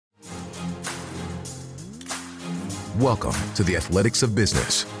Welcome to the Athletics of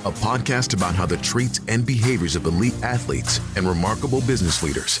Business, a podcast about how the traits and behaviors of elite athletes and remarkable business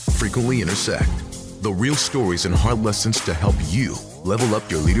leaders frequently intersect. The real stories and hard lessons to help you level up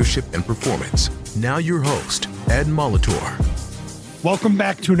your leadership and performance. Now your host, Ed Molitor. Welcome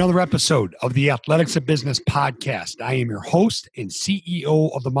back to another episode of the Athletics of Business podcast. I am your host and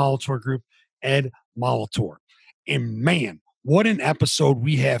CEO of the Molitor Group, Ed Molitor. And man, what an episode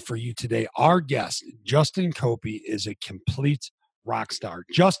we have for you today. Our guest, Justin Copie, is a complete rock star.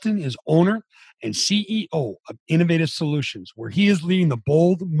 Justin is owner and CEO of Innovative Solutions, where he is leading the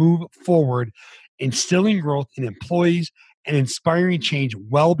bold move forward, instilling growth in employees and inspiring change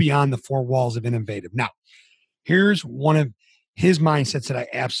well beyond the four walls of Innovative. Now, here's one of his mindsets that I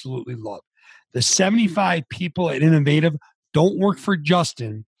absolutely love. The 75 people at Innovative don't work for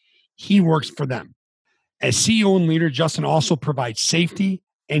Justin. He works for them. As CEO and leader, Justin also provides safety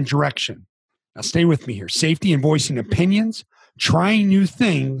and direction. Now, stay with me here. Safety in voicing opinions, trying new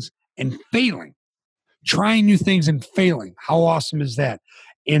things, and failing. Trying new things and failing. How awesome is that?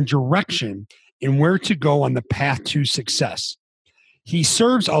 And direction in where to go on the path to success. He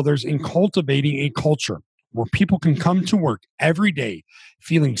serves others in cultivating a culture where people can come to work every day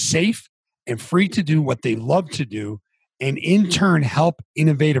feeling safe and free to do what they love to do, and in turn help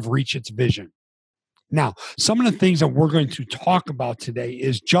Innovative reach its vision. Now, some of the things that we're going to talk about today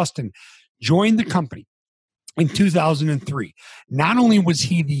is Justin joined the company in 2003. Not only was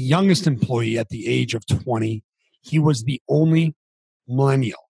he the youngest employee at the age of 20, he was the only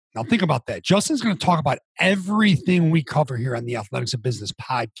millennial. Now, think about that. Justin's going to talk about everything we cover here on the Athletics of Business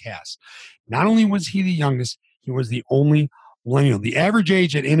podcast. Not only was he the youngest, he was the only millennial. The average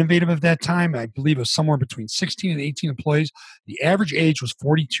age at Innovative at that time, I believe, was somewhere between 16 and 18 employees. The average age was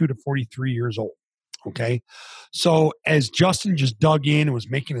 42 to 43 years old. Okay. So as Justin just dug in and was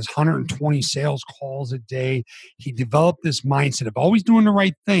making his 120 sales calls a day, he developed this mindset of always doing the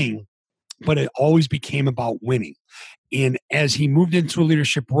right thing, but it always became about winning. And as he moved into a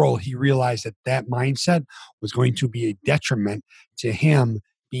leadership role, he realized that that mindset was going to be a detriment to him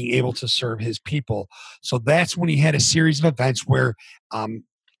being able to serve his people. So that's when he had a series of events where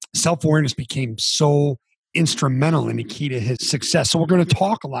self-awareness became so instrumental and a key to his success. So we're going to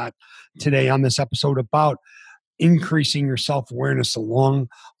talk a lot today on this episode about increasing your self-awareness along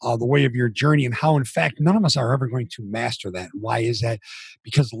the way of your journey, and how, in fact, none of us are ever going to master that. Why is that?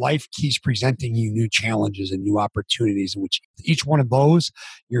 Because life keeps presenting you new challenges and new opportunities, in which each one of those,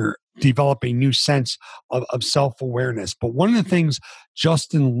 you're developing a new sense of self-awareness. But one of the things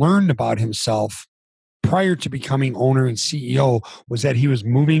Justin learned about himself prior to becoming owner and CEO was that he was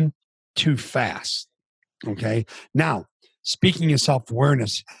moving too fast. Okay. Now, speaking of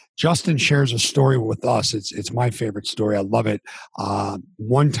self-awareness, Justin shares a story with us. It's my favorite story. I love it.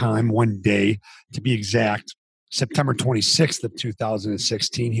 One day, to be exact, September 26th of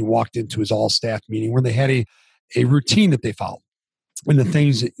 2016, he walked into his all-staff meeting where they had a routine that they followed. And the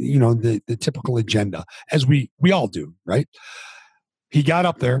things, the typical agenda, as we all do, right? He got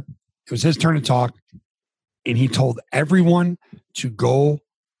up there. It was his turn to talk. And he told everyone to go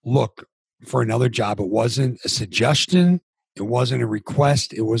look for another job. It wasn't a suggestion. It wasn't a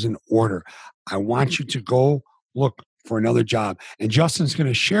request. It was an order. I want you to go look for another job. And Justin's going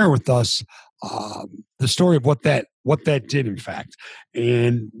to share with us the story of what that did, in fact.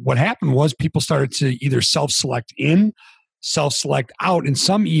 And what happened was people started to either self-select in, self-select out, and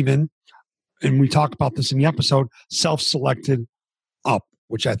some even, and we talk about this in the episode, self-selected up,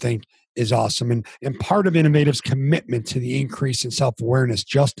 which I think is awesome. And part of Innovative's commitment to the increase in self-awareness,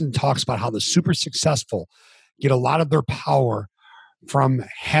 Justin talks about how the super successful get a lot of their power from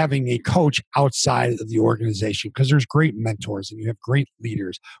having a coach outside of the organization, because there's great mentors and you have great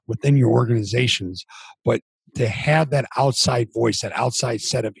leaders within your organizations. But to have that outside voice, that outside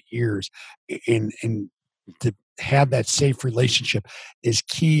set of ears, and to have that safe relationship is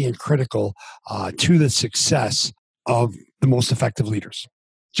key and critical to the success of the most effective leaders.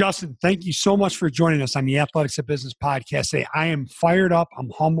 Justin, thank you so much for joining us on the Athletics of Business podcast today. I am fired up, I'm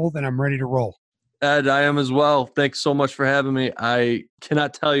humbled, and I'm ready to roll. Ed, I am as well. Thanks so much for having me. I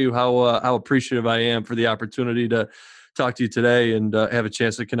cannot tell you how appreciative I am for the opportunity to talk to you today and have a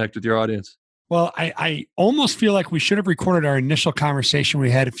chance to connect with your audience. Well, I almost feel like we should have recorded our initial conversation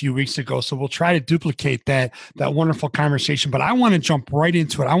we had a few weeks ago, so we'll try to duplicate that wonderful conversation. But I want to jump right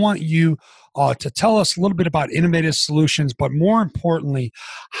into it. I want you to tell us a little bit about Innovative Solutions, but more importantly,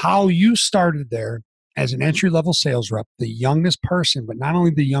 how you started there as an entry-level sales rep, the youngest person, but not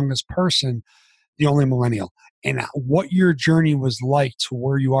only the youngest person, the only millennial, and what your journey was like to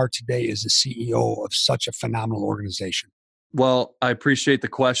where you are today as the CEO of such a phenomenal organization. Well, I appreciate the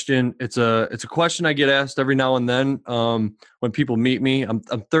question. It's a question I get asked every now and then when people meet me. I'm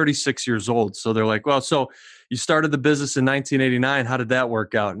 36 years old, so they're like, "Well, so you started the business in 1989. How did that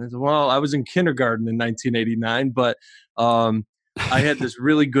work out?" And I said, "Well, I was in kindergarten in 1989, but um, I had this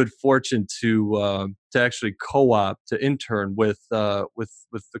really good fortune to actually co-op to intern with the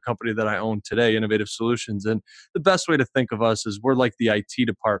company that I own today, Innovative Solutions. And the best way to think of us is we're like the IT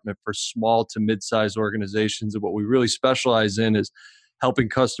department for small to mid-sized organizations. And what we really specialize in is helping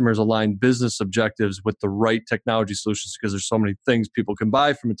customers align business objectives with the right technology solutions, because there's so many things people can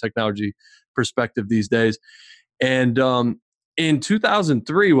buy from a technology perspective these days. And in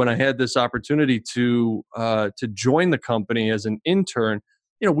 2003, when I had this opportunity to join the company as an intern,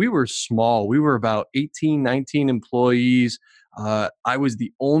 we were small. We were about 18, 19 employees. I was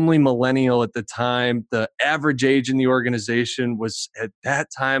the only millennial at the time. The average age in the organization was at that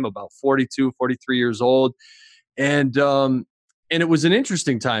time about 42, 43 years old. And and it was an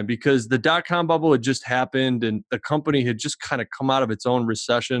interesting time because the dot-com bubble had just happened and the company had just kind of come out of its own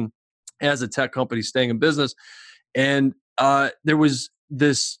recession as a tech company staying in business. And there was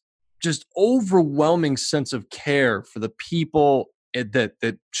this just overwhelming sense of care for the people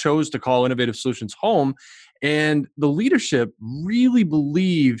that chose to call Innovative Solutions home. And the leadership really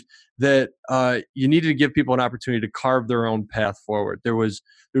believed that you needed to give people an opportunity to carve their own path forward. There was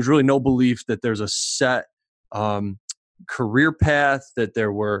really no belief that there's a set um, career path, that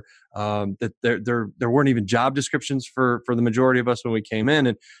there weren't even job descriptions for the majority of us when we came in.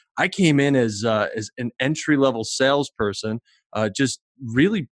 And I came in as an entry level salesperson, just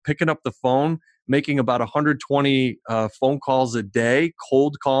really picking up the phone, making about 120 phone calls a day,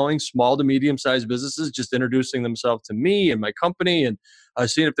 cold calling small to medium sized businesses, just introducing themselves to me and my company, and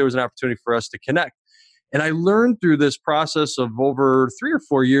seeing if there was an opportunity for us to connect. And I learned through this process of over 3 or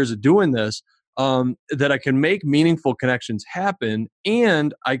 4 years of doing this, that I can make meaningful connections happen,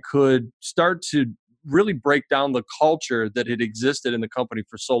 and I could start to really break down the culture that had existed in the company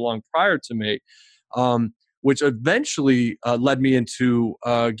for so long prior to me, which eventually led me into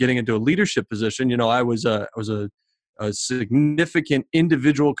getting into a leadership position. I was a significant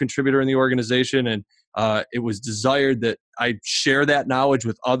individual contributor in the organization, and it was desired that I share that knowledge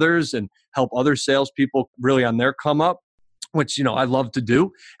with others and help other salespeople really on their come up, which I love to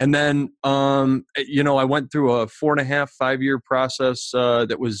do. And then I went through a 4.5, 5 year process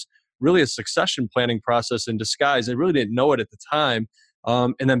that was really a succession planning process in disguise. I really didn't know it at the time.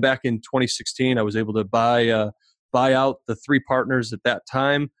 And then back in 2016, I was able to buy out the three partners at that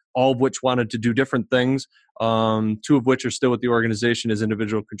time, all of which wanted to do different things. Two of which are still with the organization as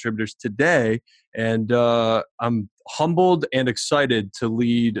individual contributors today. And I'm humbled and excited to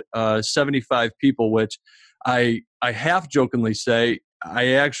lead 75 people, which I half jokingly say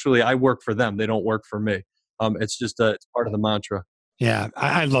I work for them. They don't work for me. It's part of the mantra. Yeah,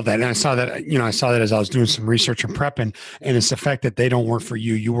 I love that. And I saw that, I saw that as I was doing some research and prepping, and it's the fact that they don't work for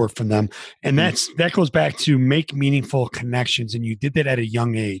you, you work for them. And that goes back to make meaningful connections. And you did that at a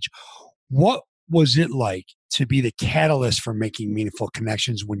young age. What was it like to be the catalyst for making meaningful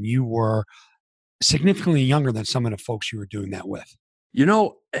connections when you were significantly younger than some of the folks you were doing that with?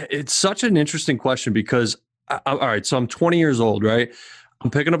 It's such an interesting question because, all right, so I'm 20 years old, right?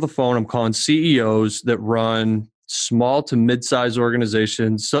 I'm picking up the phone. I'm calling CEOs that run small to mid-sized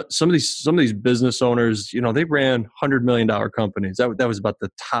organizations. So, some of these business owners, they ran $100 million companies. That was about the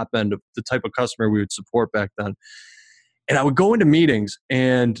top end of the type of customer we would support back then. And I would go into meetings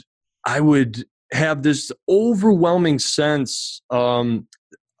and I would have this overwhelming sense of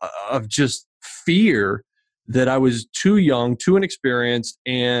just fear that I was too young, too inexperienced,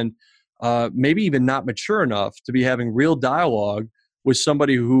 and maybe even not mature enough to be having real dialogue with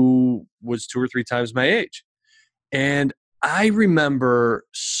somebody who was 2 or 3 times my age. And I remember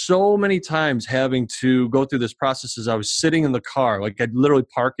so many times having to go through this process as I was sitting in the car. Like I'd literally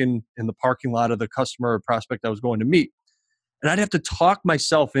park in the parking lot of the customer or prospect I was going to meet. And I'd have to talk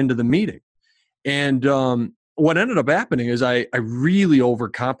myself into the meeting. And what ended up happening is I really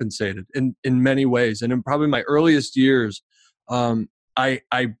overcompensated in many ways. And in probably my earliest years, I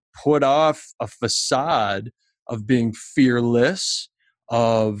put off a facade of being fearless,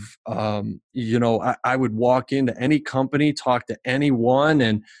 of, I would walk into any company, talk to anyone.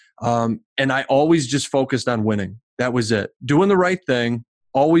 And I always just focused on winning. That was it. Doing the right thing.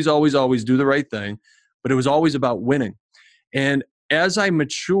 Always, always, always do the right thing. But it was always about winning. And as I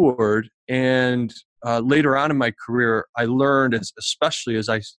matured and later on in my career, I learned, especially as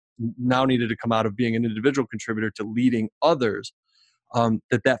I now needed to come out of being an individual contributor to leading others,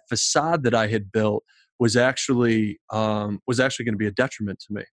 that facade that I had built was actually going to be a detriment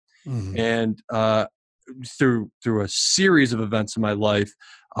to me. Mhm. And through a series of events in my life,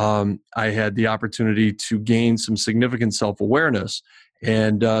 I had the opportunity to gain some significant self-awareness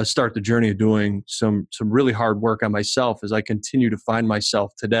and start the journey of doing some really hard work on myself as I continue to find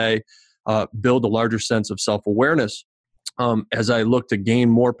myself today, build a larger sense of self-awareness as I look to gain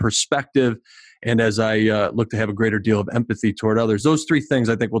more perspective and as I look to have a greater deal of empathy toward others. Those three things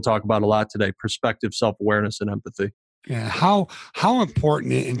I think we'll talk about a lot today: perspective, self-awareness, and empathy. Yeah, how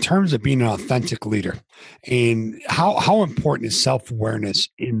important in terms of being an authentic leader, and how important is self-awareness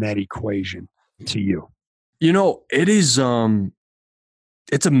in that equation to you? It is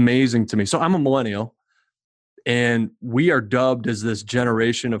it's amazing to me. So I'm a millennial, and we are dubbed as this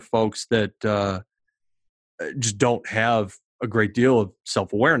generation of folks that just don't have a great deal of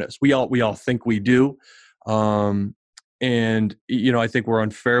self-awareness. We all think we do. And I think we're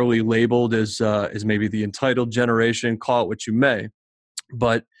unfairly labeled as maybe the entitled generation, call it what you may.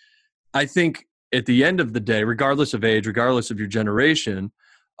 But I think at the end of the day, regardless of age, regardless of your generation,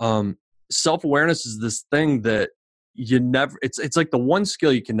 self-awareness is this thing that it's like the one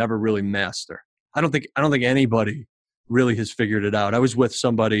skill you can never really master. I don't think anybody really has figured it out. I was with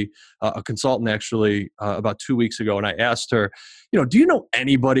somebody, a consultant actually, about 2 weeks ago, and I asked her, do you know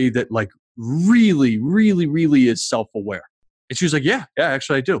anybody that like really, really, really is self-aware? And she was like, yeah,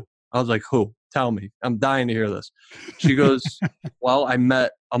 actually I do. I was like, who? Tell me. I'm dying to hear this. She goes, well, I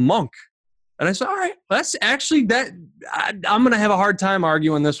met a monk. And I said, all right, that's actually that. I'm going to have a hard time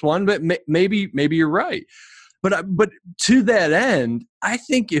arguing this one, but maybe you're right. But to that end, I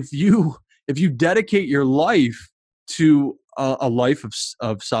think if you dedicate your life to a life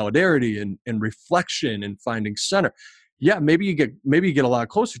of solidarity and reflection and finding center, yeah, maybe you get a lot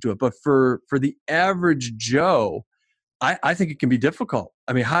closer to it. But for the average Joe, I think it can be difficult.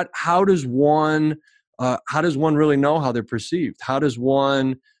 I mean, how does one really know how they're perceived? How does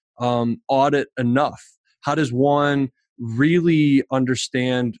one audit enough? How does one really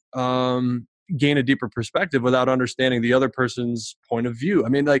understand, gain a deeper perspective without understanding the other person's point of view? I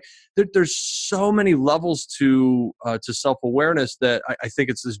mean, like there's so many levels to self-awareness that I think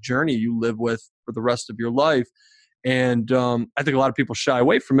it's this journey you live with for the rest of your life. And I think a lot of people shy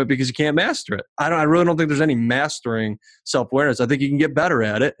away from it because you can't master it. I really don't think there's any mastering self-awareness. I think you can get better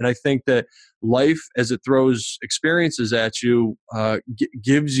at it. And I think that life, as it throws experiences at you,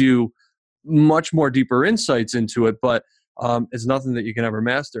 gives you much more deeper insights into it. But it's nothing that you can ever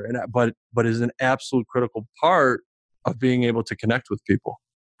master. But is an absolute critical part of being able to connect with people.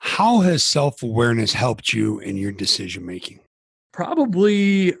 How has self-awareness helped you in your decision making?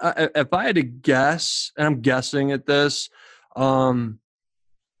 Probably, if I had to guess, and I'm guessing at this,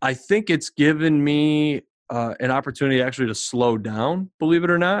 I think it's given me an opportunity actually to slow down, believe it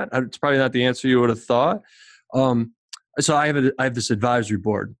or not. It's probably not the answer you would have thought. So I have this advisory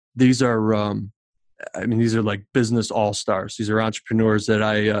board. These are, these are like business all-stars. These are entrepreneurs that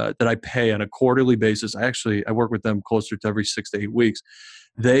I pay on a quarterly basis. I work with them closer to every 6 to 8 weeks.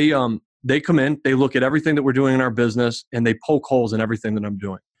 They come in, they look at everything that we're doing in our business, and they poke holes in everything that I'm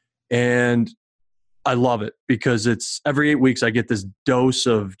doing. And I love it because it's every 8 weeks I get this dose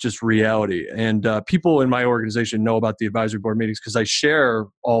of just reality. And people in my organization know about the advisory board meetings because I share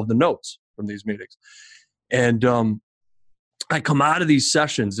all of the notes from these meetings. And I come out of these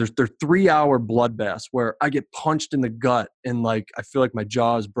sessions, they're 3-hour bloodbaths where I get punched in the gut and like I feel like my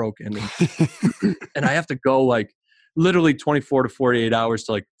jaw is broken. And I have to go like literally 24 to 48 hours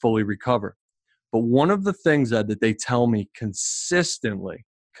to like fully recover. But one of the things that they tell me consistently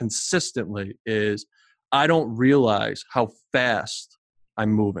is I don't realize how fast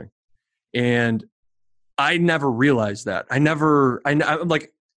I'm moving. And I never realized that. I'm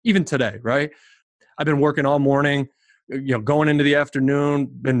like, even today, right? I've been working all morning, going into the afternoon,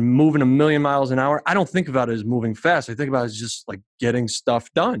 been moving 1,000,000 miles an hour. I don't think about it as moving fast. I think about it as just like getting stuff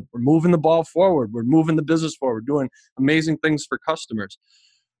done. We're moving the ball forward. We're moving the business forward, doing amazing things for customers.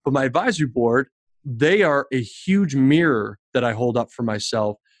 But my advisory board, they are a huge mirror that I hold up for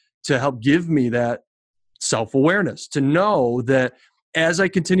myself to help give me that self-awareness, to know that as I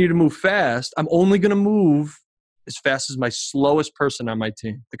continue to move fast, I'm only going to move as fast as my slowest person on my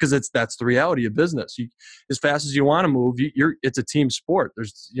team, because that's the reality of business. As fast as you want to move, it's a team sport.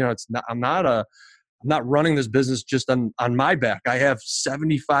 I'm not running this business just on my back. I have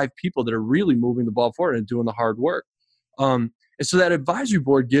 75 people that are really moving the ball forward and doing the hard work. And so that advisory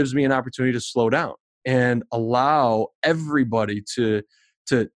board gives me an opportunity to slow down and allow everybody to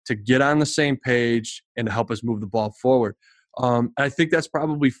get on the same page and to help us move the ball forward. I think that's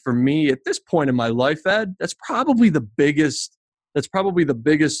probably, for me at this point in my life, Ed, that's probably the biggest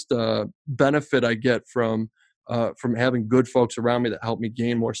benefit I get from having good folks around me that help me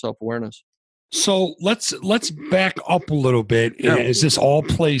gain more self-awareness. So let's back up a little bit, and as this all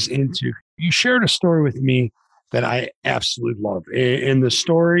plays into, you shared a story with me that I absolutely love, and the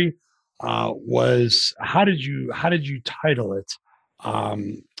story was how did you title it?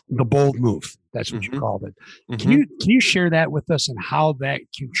 The bold move. That's what you called it. Can you share that with us and how that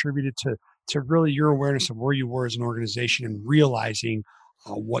contributed to really your awareness of where you were as an organization and realizing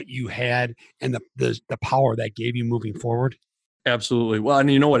what you had and the power that gave you moving forward? Absolutely. Well,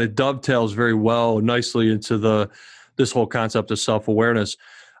 and you know what? It dovetails very well, nicely into this whole concept of self-awareness.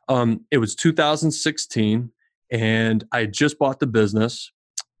 It was 2016, and I had just bought the business,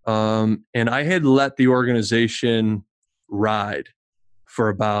 and I had let the organization ride for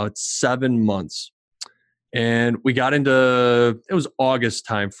about 7 months. And we got into, it was August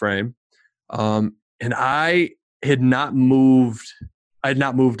timeframe, and I had not moved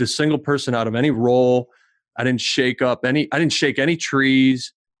a single person out of any role. I didn't shake any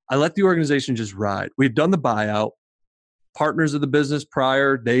trees. I let the organization just ride. We had done the buyout. Partners of the business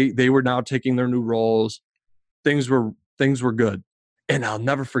prior, they were now taking their new roles. Things were good. And I'll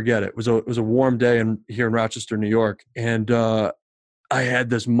never forget it. It was a warm day here in Rochester, New York. And I had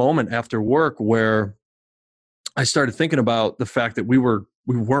this moment after work where I started thinking about the fact that we weren't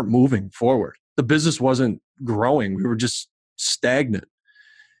moving forward. The business wasn't growing. We were just stagnant.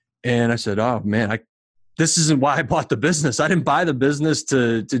 And I said, "Oh man, this isn't why I bought the business. I didn't buy the business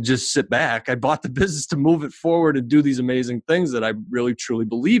to just sit back. I bought the business to move it forward and do these amazing things that I really truly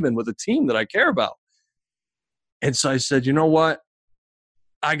believe in with a team that I care about." And so I said, "You know what?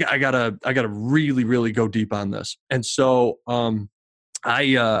 I gotta really, really go deep on this." And so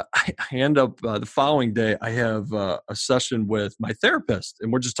I end up the following day, I have a session with my therapist,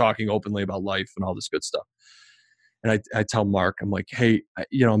 and we're just talking openly about life and all this good stuff. And I tell Mark, I'm like, "Hey,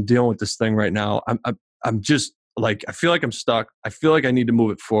 I'm dealing with this thing right now. I'm just like, I feel like I'm stuck. I feel like I need to move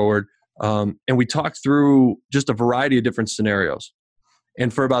it forward." And we talked through just a variety of different scenarios.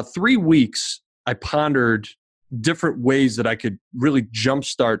 And for about 3 weeks, I pondered different ways that I could really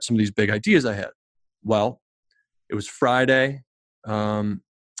jumpstart some of these big ideas I had. Well, it was Friday,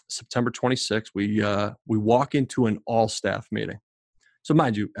 September 26th. We walk into an all staff meeting. So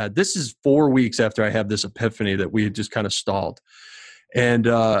mind you, this is 4 weeks after I have this epiphany that we had just kind of stalled. And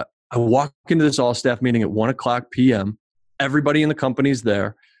I walk into this all staff meeting at 1:00 p.m. Everybody in the company's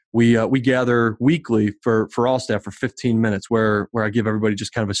there. We gather weekly for all staff for 15 minutes where I give everybody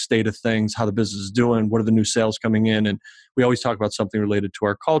just kind of a state of things, how the business is doing, what are the new sales coming in, and we always talk about something related to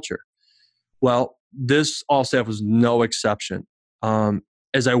our culture. Well, this all staff was no exception.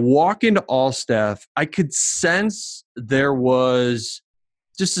 As I walk into all staff, I could sense there was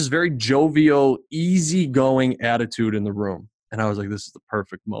just this very jovial, easygoing attitude in the room. And I was like, this is the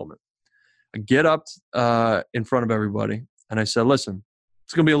perfect moment. I get up in front of everybody and I said, "Listen,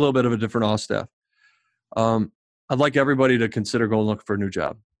 it's going to be a little bit of a different all staff. I'd like everybody to consider going look for a new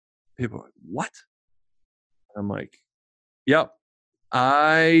job." People are like, "What?" I'm like, "Yep.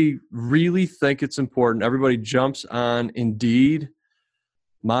 I really think it's important." Everybody jumps on Indeed,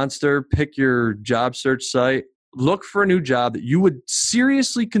 Monster, pick your job search site, look for a new job that you would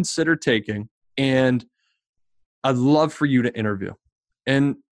seriously consider taking, and I'd love for you to interview.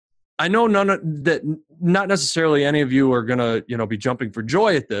 And I know not necessarily any of you are going to, be jumping for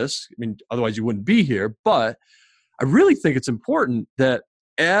joy at this. I mean, otherwise you wouldn't be here, but I really think it's important that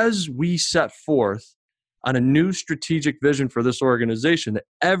as we set forth on a new strategic vision for this organization, that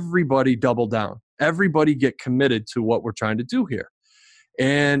everybody double down, everybody get committed to what we're trying to do here.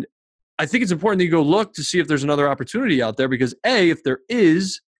 And I think it's important that you go look to see if there's another opportunity out there, because if there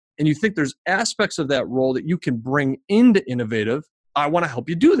is, and you think there's aspects of that role that you can bring into Innovative, I want to help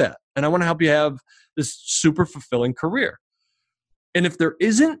you do that. And I want to help you have this super fulfilling career. And if there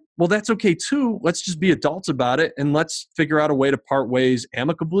isn't, well, that's okay too. Let's just be adults about it, and let's figure out a way to part ways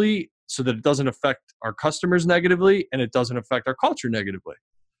amicably so that it doesn't affect our customers negatively and it doesn't affect our culture negatively.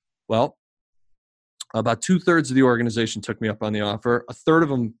 Well, about 2/3 of the organization took me up on the offer. A third of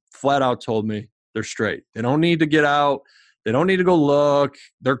them flat out told me they're straight. They don't need to get out. They don't need to go look.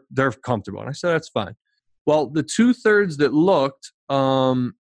 They're comfortable. And I said, that's fine. Well, the 2/3 that looked,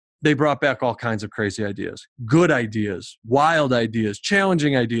 they brought back all kinds of crazy ideas, good ideas, wild ideas,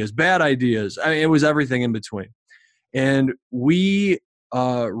 challenging ideas, bad ideas. I mean, it was everything in between. And we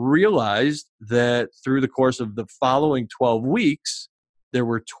realized that through the course of the following 12 weeks, there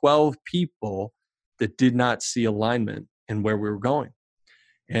were 12 people that did not see alignment in where we were going.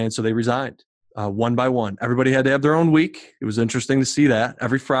 And so they resigned one by one. Everybody had to have their own week. It was interesting to see that.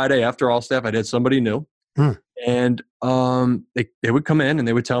 Every Friday after all staff, I'd had somebody new. And they would come in and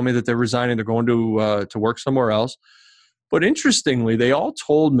they would tell me that they're resigning. They're going to work somewhere else. But interestingly, they all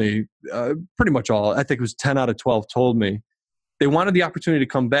told me, pretty much all, I think it was 10 out of 12 told me, they wanted the opportunity to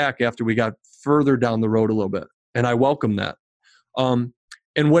come back after we got further down the road a little bit. And I welcome that.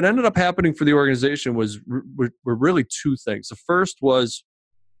 And what ended up happening for the organization were really two things. The first was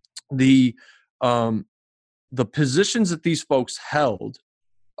the positions that these folks held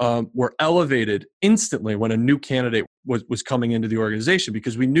were elevated instantly when a new candidate was coming into the organization,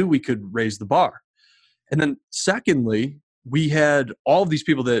 because we knew we could raise the bar. And then secondly, we had all of these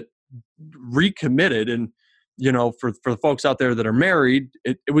people that recommitted. And, for the folks out there that are married,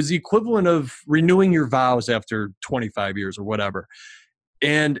 it was the equivalent of renewing your vows after 25 years or whatever.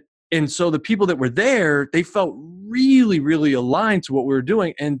 And so the people that were there, they felt really, really aligned to what we were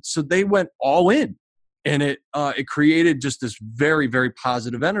doing. And so they went all in. And it created just this very, very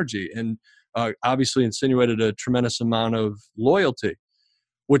positive energy, and obviously insinuated a tremendous amount of loyalty,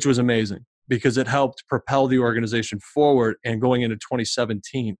 which was amazing because it helped propel the organization forward. And going into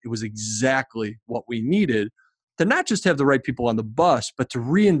 2017, it was exactly what we needed to not just have the right people on the bus, but to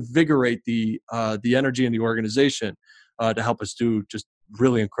reinvigorate the energy in the organization to help us do just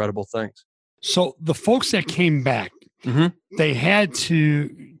really incredible things. So the folks that came back, they had to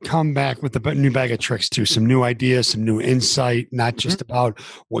come back with a new bag of tricks too, some new ideas, some new insight, not just about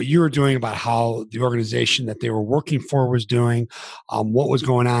what you were doing, about how the organization that they were working for was doing, what was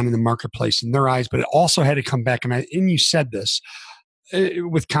going on in the marketplace in their eyes, but it also had to come back. And you said this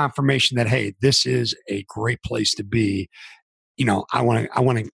with confirmation that, hey, this is a great place to be. I want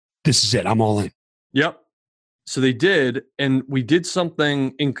to, this is it. I'm all in. Yep. So they did, and we did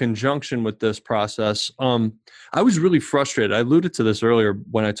something in conjunction with this process. I was really frustrated. I alluded to this earlier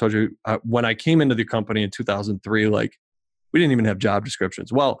when I told you, when I came into the company in 2003, we didn't even have job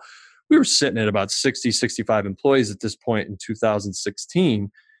descriptions. Well, we were sitting at about 60, 65 employees at this point in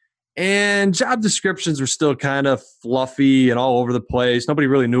 2016. And job descriptions were still kind of fluffy and all over the place. Nobody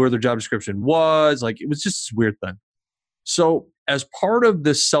really knew where their job description was. It was just this weird thing. So as part of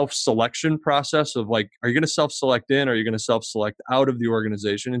this self-selection process of are you going to self-select in, or are you going to self-select out of the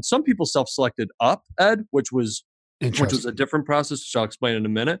organization? And some people self-selected up, Ed, which was a different process, which I'll explain in a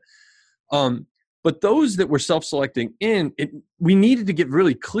minute. But those that were self-selecting in, we needed to get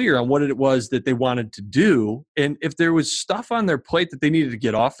really clear on what it was that they wanted to do. And if there was stuff on their plate that they needed to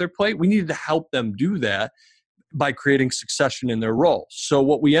get off their plate, we needed to help them do that by creating succession in their role. So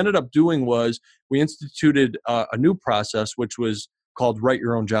what we ended up doing was we instituted a new process, which was called Write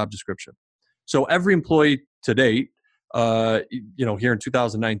Your Own Job Description. So every employee to date, here in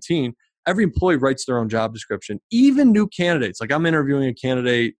 2019, every employee writes their own job description, even new candidates. I'm interviewing a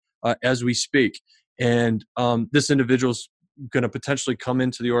candidate as we speak, and this individual's going to potentially come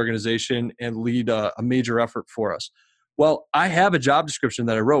into the organization and lead a major effort for us. Well, I have a job description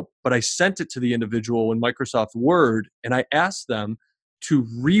that I wrote, but I sent it to the individual in Microsoft Word, and I asked them to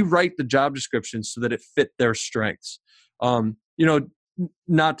rewrite the job description so that it fit their strengths.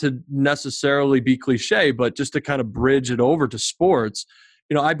 Not to necessarily be cliche, but just to kind of bridge it over to sports.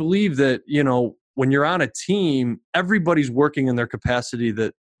 I believe that, when you're on a team, everybody's working in their capacity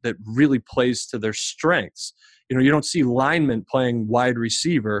that really plays to their strengths. You don't see linemen playing wide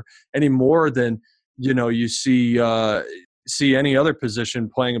receiver any more than you see any other position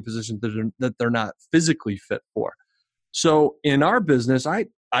playing a position that they're not physically fit for. So in our business,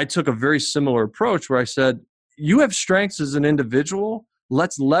 I took a very similar approach where I said, you have strengths as an individual.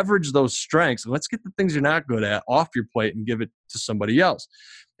 Let's leverage those strengths. Let's get the things you're not good at off your plate and give it to somebody else.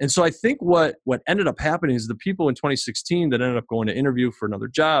 And so I think what ended up happening is the people in 2016 that ended up going to interview for another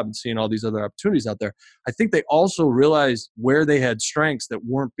job and seeing all these other opportunities out there, I think they also realized where they had strengths that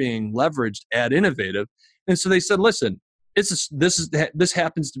weren't being leveraged at Innovative. And so they said, listen, this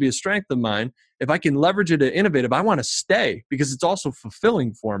happens to be a strength of mine. If I can leverage it at Innovative, I want to stay because it's also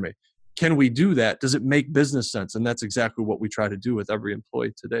fulfilling for me. Can we do that? Does it make business sense? And that's exactly what we try to do with every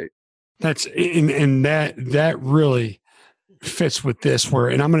employee to date. That really fits with this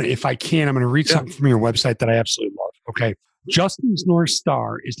I'm going to read something from your website that I absolutely love. Okay. Justin's North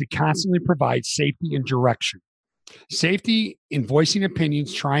Star is to constantly provide safety and direction. Safety in voicing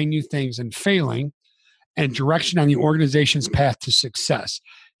opinions, trying new things and failing, and direction on the organization's path to success.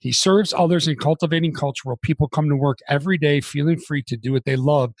 He serves others in cultivating culture where people come to work every day feeling free to do what they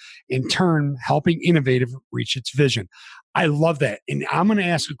love, in turn helping Innovative reach its vision. I love that. And I'm going to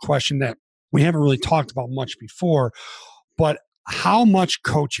ask a question that we haven't really talked about much before, but how much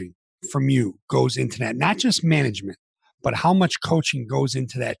coaching from you goes into that? Not just management, but how much coaching goes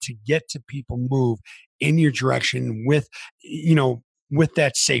into that to get to people move in your direction with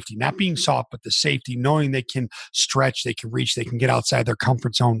that safety, not being soft, but the safety, knowing they can stretch, they can reach, they can get outside their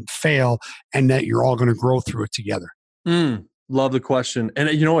comfort zone, fail, and that you're all going to grow through it together. Love the question. And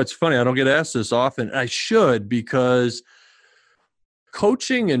you know, it's funny. I don't get asked this often. I should, because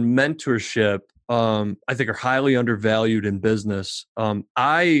coaching and mentorship, I think, are highly undervalued in business.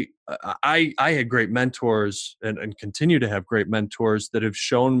 I had great mentors and continue to have great mentors that have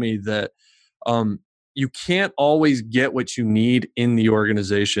shown me that um, you can't always get what you need in the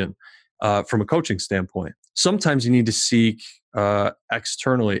organization from a coaching standpoint. Sometimes you need to seek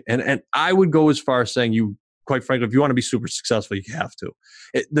externally, and I would go as far as saying, you, quite frankly, if you want to be super successful, you have to.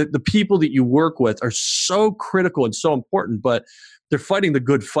 The people that you work with are so critical and so important, but they're fighting the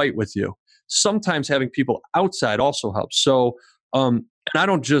good fight with you. Sometimes having people outside also helps. So, and I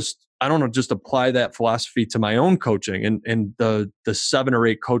don't just apply that philosophy to my own coaching and the 7 or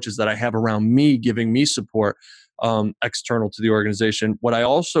 8 coaches that I have around me giving me support external to the organization. What I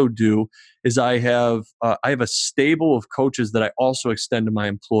also do is I have a stable of coaches that I also extend to my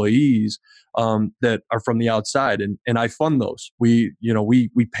employees that are from the outside, and I fund those. We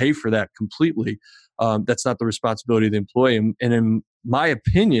pay for that completely. That's not the responsibility of the employee. And in my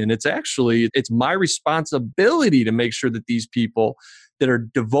opinion, it's my responsibility to make sure that these people that are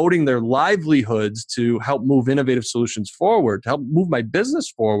devoting their livelihoods to help move innovative solutions forward, to help move my business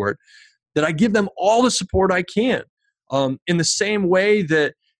forward, that I give them all the support I can. In the same way that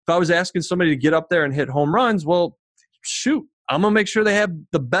if I was asking somebody to get up there and hit home runs, well, shoot, I'm going to make sure they have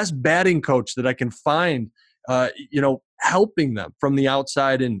the best batting coach that I can find, helping them from the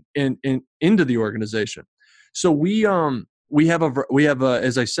outside and into the organization. So we have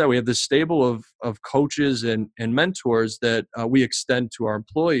as I said, we have this stable of coaches and mentors that we extend to our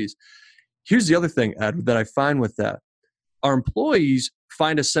employees. Here's the other thing, Ed, that I find with that. Our employees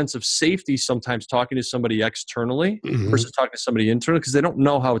find a sense of safety sometimes talking to somebody externally versus talking to somebody internally, because they don't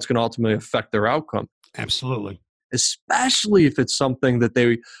know how it's going to ultimately affect their outcome. Absolutely. Especially if it's something that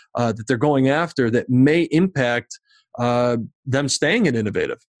they're going after that may impact them staying at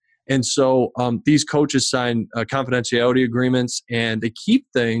Innovative. And so these coaches sign confidentiality agreements, and they keep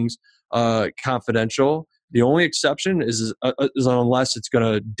things confidential. The only exception is unless it's going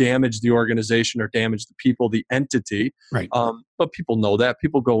to damage the organization or damage the people, the entity. Right. But people know that.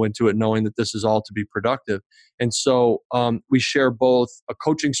 People go into it knowing that this is all to be productive. And so we share both a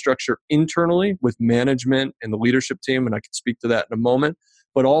coaching structure internally with management and the leadership team, and I can speak to that in a moment,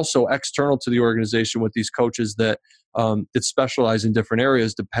 but also external to the organization with these coaches that specialize in different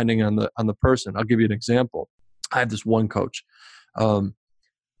areas depending on the person. I'll give you an example. I have this one coach.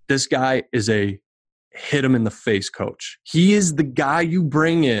 This guy is a hit him in the face coach. He is the guy you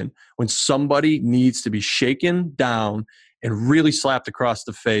bring in when somebody needs to be shaken down and really slapped across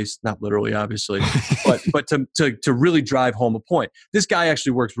the face, not literally, obviously, but to really drive home a point. This guy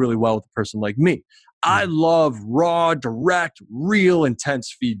actually works really well with a person like me. I love raw, direct, real,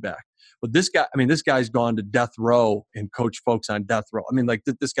 intense feedback. But this guy's gone to death row and coach folks on death row. I mean, like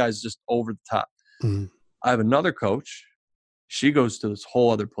this guy's just over the top. I have another coach. She goes to this whole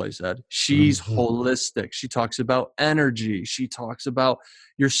other place, Ed. She's holistic. She talks about energy. She talks about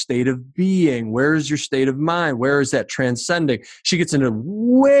your state of being. Where is your state of mind? Where is that transcending? She gets into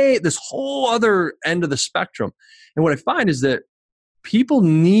this whole other end of the spectrum. And what I find is that people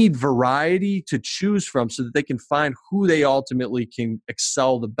need variety to choose from so that they can find who they ultimately can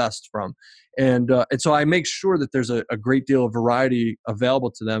excel the best from. And so I make sure that there's a great deal of variety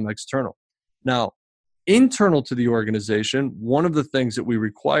available to them external. Now, internal to the organization, one of the things that we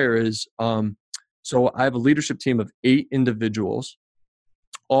require is, so I have a leadership team of 8 individuals.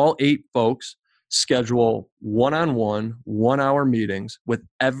 All 8 folks schedule one-on-one, 1-hour meetings with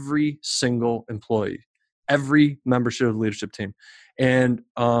every single employee, every membership of the leadership team. And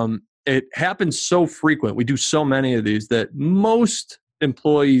it happens so frequent. We do so many of these that most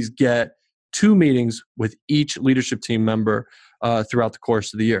employees get 2 meetings with each leadership team member throughout the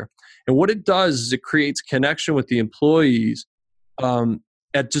course of the year. And what it does is it creates connection with the employees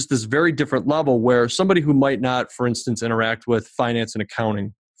at just this very different level, where somebody who might not, for instance, interact with finance and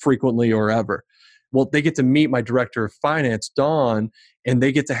accounting frequently or ever, well, they get to meet my director of finance, Dawn, and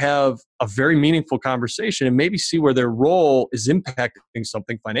they get to have a very meaningful conversation and maybe see where their role is impacting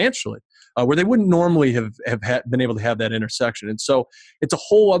something financially, where they wouldn't normally have been able to have that intersection. And so it's a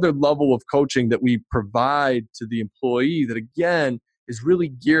whole other level of coaching that we provide to the employee that, again, is really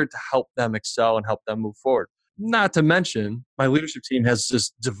geared to help them excel and help them move forward. Not to mention, my leadership team has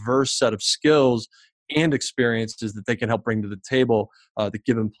this diverse set of skills and experiences that they can help bring to the table that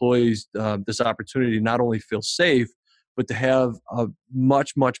give employees this opportunity to not only feel safe, but to have a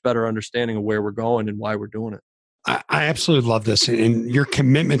much, much better understanding of where we're going and why we're doing it. I absolutely love this, and your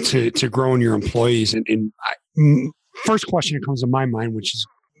commitment to growing your employees. First question that comes to my mind, which is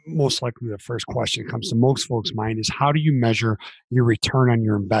most likely the first question that comes to most folks' mind is how do you measure your return on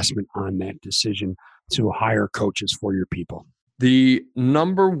your investment on that decision to hire coaches for your people? The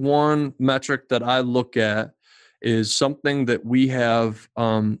number one metric that I look at is something that we have.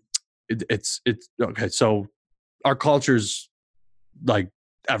 It's okay. So our culture's like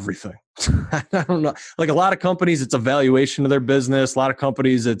everything. I don't know. Like a lot of companies, it's a valuation of their business. A lot of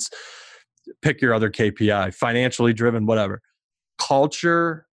companies, it's pick your other KPI, financially driven, whatever.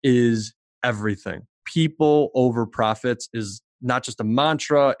 Culture is everything. People over profits is not just a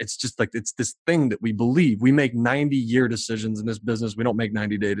mantra. It's just like, it's this thing that we believe. We make 90-year decisions in this business. We don't make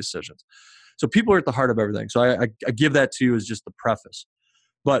 90-day decisions. So people are at the heart of everything. So I give that to you as just the preface.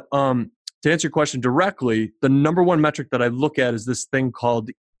 But to answer your question directly, the number one metric that I look at is this thing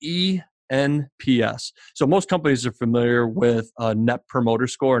called ENPS. So most companies are familiar with a Net Promoter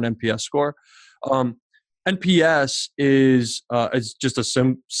Score, an NPS score. NPS is just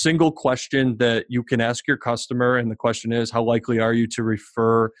a single question that you can ask your customer, and the question is, how likely are you to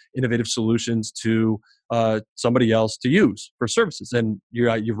refer innovative solutions to somebody else to use for services? And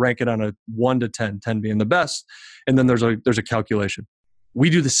you rank it on a 1 to 10, 10 being the best, and then there's a calculation. We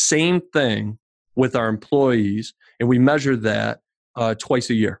do the same thing with our employees, and we measure that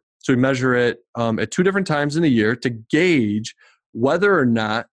twice a year. So we measure it at 2 different times in the year to gauge whether or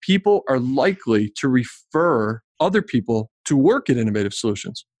not people are likely to refer other people to work at Innovative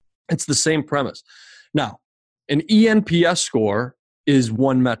Solutions. It's the same premise. Now, an ENPS score is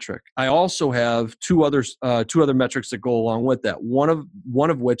one metric. I also have two other metrics that go along with that. One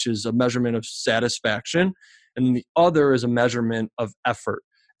of which is a measurement of satisfaction, and the other is a measurement of effort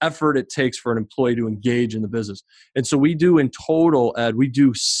it takes for an employee to engage in the business. And so we do in total, Ed, we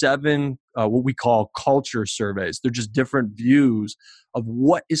do 7 what we call culture surveys. They're just different views of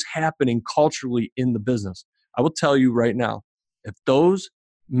what is happening culturally in the business. I will tell you right now, if those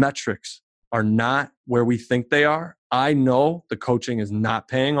metrics are not where we think they are, I know the coaching is not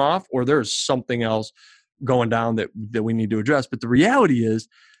paying off, or there's something else going down that we need to address. But the reality is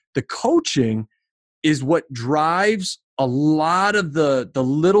the coaching is what drives a lot of the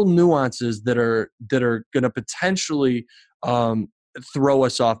little nuances that are going to potentially throw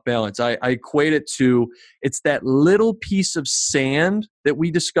us off balance. I equate it to, it's that little piece of sand that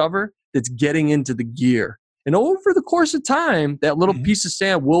we discover that's getting into the gear. And over the course of time, that little piece of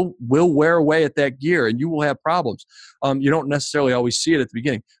sand will wear away at that gear, and you will have problems. You don't necessarily always see it at the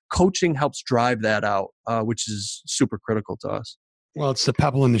beginning. Coaching helps drive that out, which is super critical to us. Well, it's the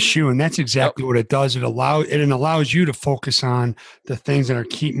pebble in the shoe, and that's exactly what it does. It allows you to focus on the things that are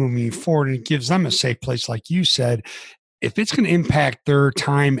keep moving you forward, and it gives them a safe place, like you said. If it's going to impact their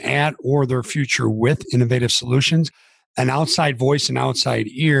time at or their future with Innovative Solutions, an outside voice and outside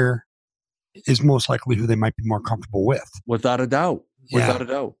ear is most likely who they might be more comfortable with. Without a doubt. Without a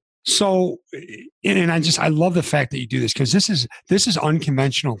doubt. So, and I love the fact that you do this, because this is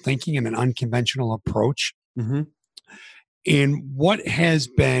unconventional thinking and an unconventional approach. Mm-hmm. And what has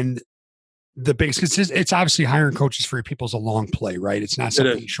been the biggest, because it's obviously hiring coaches for your people is a long play, right? It's not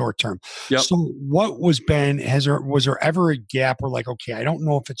something short term. Yep. So what was there ever a gap where like, okay, I don't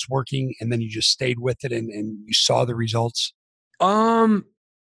know if it's working, and then you just stayed with it and you saw the results?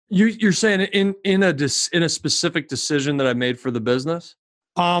 You're saying in a specific decision that I made for the business?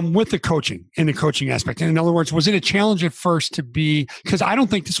 With the coaching aspect. And in other words, was it a challenge at first to be, because I don't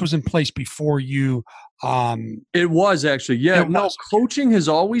think this was in place before you. It was actually, yeah. No, coaching has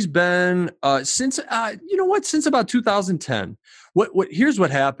always been since about 2010. Here's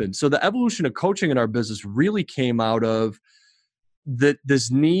what happened. So the evolution of coaching in our business really came out of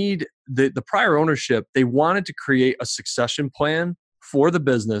this need. The prior ownership, they wanted to create a succession plan for the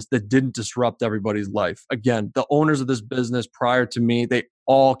business that didn't disrupt everybody's life. Again, the owners of this business prior to me, they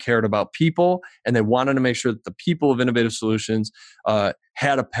all cared about people, and they wanted to make sure that the people of Innovative Solutions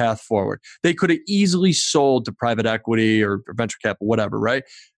had a path forward. They could have easily sold to private equity or venture capital, whatever, right?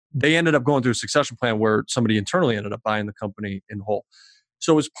 They ended up going through a succession plan where somebody internally ended up buying the company in whole.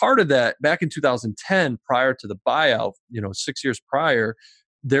 So as part of that, back in 2010, prior to the buyout, 6 years prior,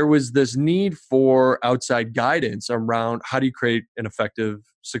 there was this need for outside guidance around how do you create an effective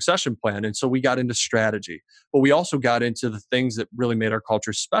succession plan. And so we got into strategy, but we also got into the things that really made our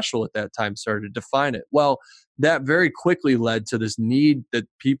culture special at that time, started to define it. Well, that very quickly led to this need that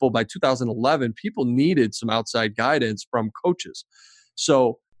by 2011, people needed some outside guidance from coaches.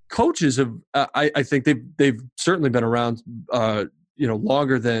 So coaches have, I think they've certainly been around,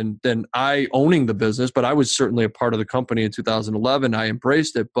 longer than I owning the business, but I was certainly a part of the company in 2011. I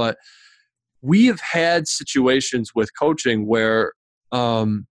embraced it, but we have had situations with coaching where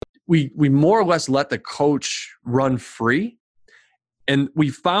we more or less let the coach run free, And we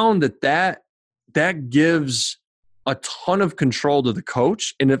found that gives a ton of control to the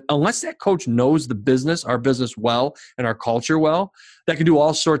coach. And unless that coach knows the business, our business well, and our culture well, that can do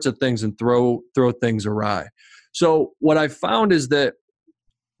all sorts of things and throw things awry. So what I found is that,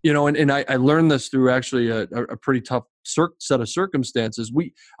 and I learned this through actually a pretty tough set of circumstances.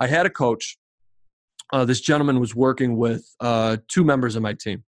 I had a coach. This gentleman was working with 2 members of my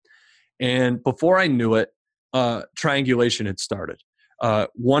team. And before I knew it, triangulation had started.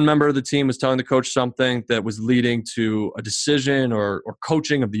 One member of the team was telling the coach something that was leading to a decision or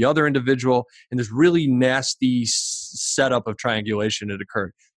coaching of the other individual. And this really nasty setup of triangulation had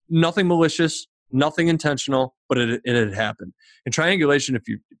occurred. Nothing malicious, nothing intentional, but it had happened. And triangulation, if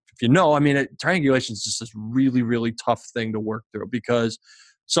you know, triangulation is just this really, really tough thing to work through, because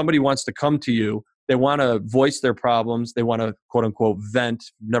somebody wants to come to you. They want to voice their problems. They want to, quote unquote, vent.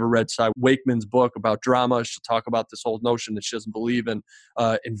 Never read Cy Wakeman's book about drama. She'll talk about this whole notion that she doesn't believe in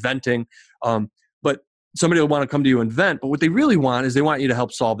inventing. But somebody will want to come to you and vent. But what they really want is they want you to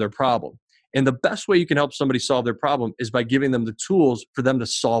help solve their problem. And the best way you can help somebody solve their problem is by giving them the tools for them to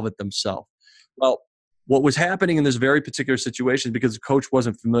solve it themselves. Well, what was happening in this very particular situation, because the coach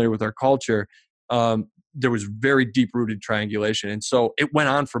wasn't familiar with our culture, there was very deep-rooted triangulation. And so it went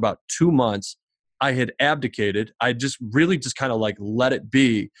on for about 2 months. I had abdicated. I just kind of like let it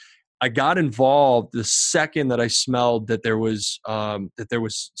be. I got involved the second that I smelled that there was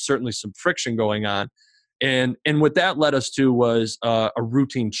certainly some friction going on, and what that led us to was a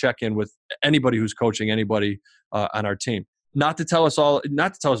routine check-in with anybody who's coaching anybody on our team. Not to tell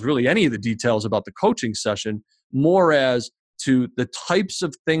us really any of the details about the coaching session, more as to the types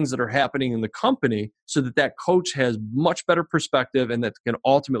of things that are happening in the company, so that coach has much better perspective and that can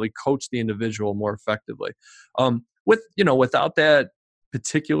ultimately coach the individual more effectively. Without that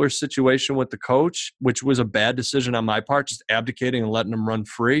particular situation with the coach, which was a bad decision on my part, just abdicating and letting them run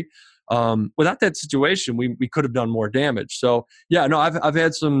free. Without that situation, we could have done more damage. So yeah, no, I've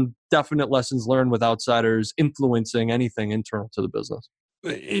had some definite lessons learned with outsiders influencing anything internal to the business.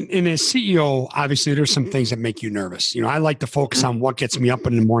 In as CEO, obviously there's some things that make you nervous. I like to focus on what gets me up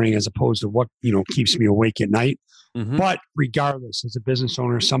in the morning as opposed to what, keeps me awake at night. Mm-hmm. But regardless, as a business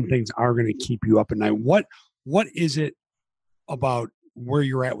owner, some things are going to keep you up at night. What is it about where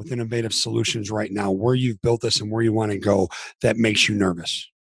you're at with Innovative Solutions right now, where you've built this and where you want to go, that makes you nervous?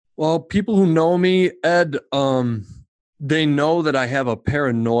 Well, people who know me, Ed, they know that I have a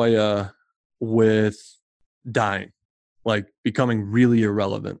paranoia with dying. Like becoming really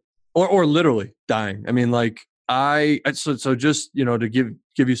irrelevant or literally dying. So just, to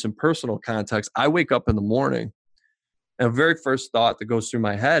give you some personal context, I wake up in the morning and the very first thought that goes through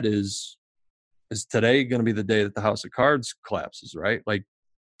my head is today going to be the day that the house of cards collapses, right? Like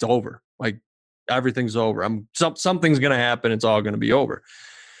it's over. Like everything's over. Something's going to happen. It's all going to be over.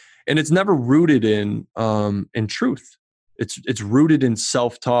 And it's never rooted in truth. It's rooted in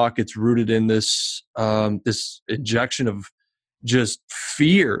self-talk. It's rooted in this injection of just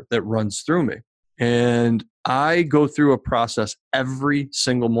fear that runs through me. And I go through a process every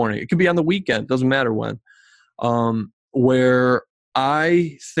single morning. It could be on the weekend, doesn't matter when, where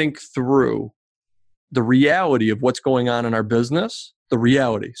I think through the reality of what's going on in our business, the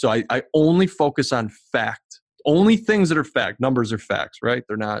reality. So I only focus on fact, only things that are fact. Numbers are facts, right?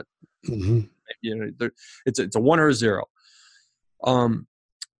 They're not, it's a 1 or a 0.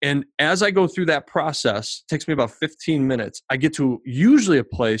 And as I go through that process, it takes me about 15 minutes. I get to usually a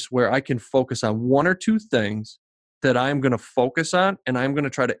place where I can focus on 1 or 2 things that I'm going to focus on and I'm going to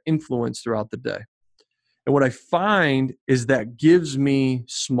try to influence throughout the day. And what I find is that gives me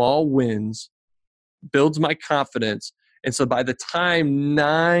small wins, builds my confidence. And so by the time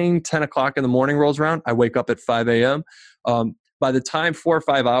 9, 10 o'clock in the morning rolls around, I wake up at 5 a.m. By the time 4 or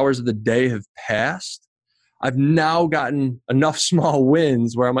 5 hours of the day have passed, I've now gotten enough small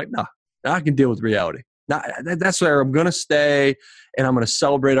wins where I'm like, nah, now I can deal with reality. Now, that's where I'm going to stay, and I'm going to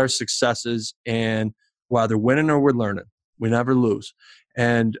celebrate our successes. And whether we're winning or we're learning, we never lose.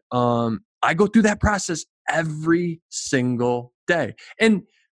 And I go through that process every single day. And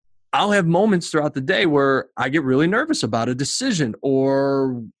I'll have moments throughout the day where I get really nervous about a decision,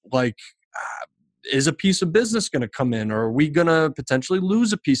 or like, is a piece of business going to come in, or are we going to potentially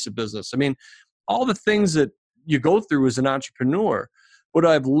lose a piece of business? I mean, all the things that you go through as an entrepreneur. What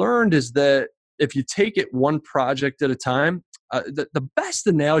I've learned is that if you take it one project at a time, the best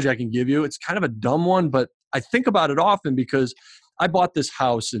analogy I can give you, it's kind of a dumb one, but I think about it often because I bought this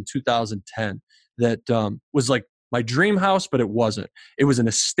house in 2010 that was like my dream house, but it wasn't. It was an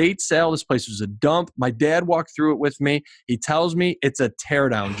estate sale. This place was a dump. My dad walked through it with me. He tells me it's a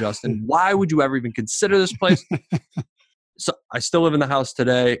teardown, Justin. Why would you ever even consider this place? So I still live in the house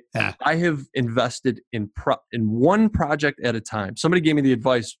today. Yeah. I have invested in one project at a time. Somebody gave me the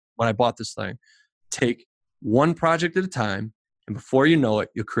advice when I bought this thing: take one project at a time, and before you know it,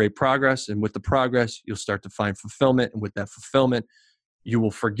 you'll create progress. And with the progress, you'll start to find fulfillment. And with that fulfillment, you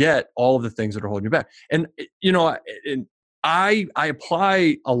will forget all of the things that are holding you back. And I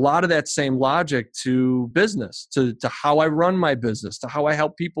apply a lot of that same logic to business, to how I run my business, to how I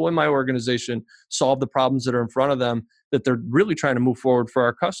help people in my organization solve the problems that are in front of them that they're really trying to move forward for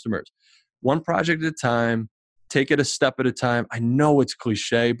our customers. One project at a time, take it a step at a time. I know it's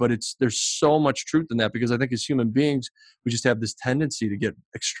cliche, but there's so much truth in that, because I think as human beings, we just have this tendency to get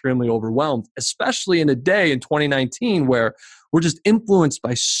extremely overwhelmed, especially in a day in 2019 where we're just influenced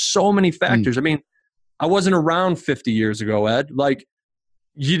by so many factors. I mean, I wasn't around 50 years ago, Ed. Like,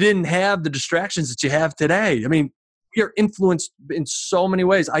 you didn't have the distractions that you have today. I mean, we are influenced in so many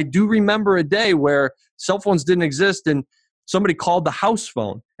ways. I do remember a day where cell phones didn't exist and somebody called the house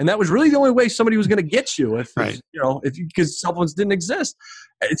phone. And that was really the only way somebody was going to get you, because cell phones didn't exist.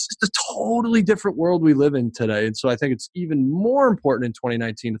 It's just a totally different world we live in today. And so I think it's even more important in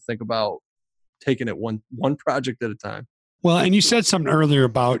 2019 to think about taking it one project at a time. Well, and you said something earlier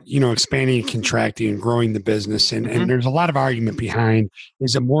about, expanding and contracting and growing the business. And there's a lot of argument behind,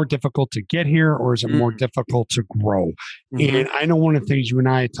 is it more difficult to get here or is it more difficult to grow? And I know one of the things you and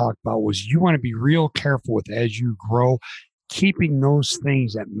I talked about was you want to be real careful with, as you grow, keeping those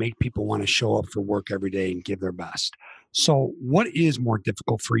things that make people want to show up for work every day and give their best. So what is more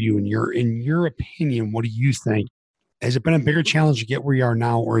difficult for you in your opinion? What do you think? Has it been a bigger challenge to get where you are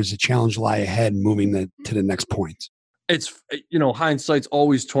now, or is the challenge lie ahead moving to the next point? It's, hindsight's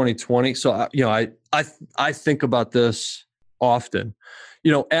always 2020. So, I think about this often,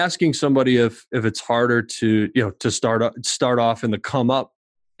 asking somebody if it's harder to start off in the come up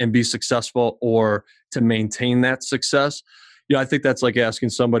and be successful, or to maintain that success. I think that's like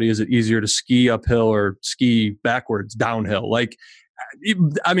asking somebody, is it easier to ski uphill or ski backwards downhill? Like,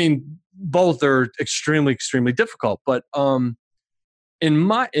 I mean, both are extremely, extremely difficult. But from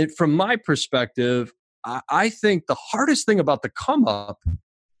my perspective, I think the hardest thing about the come up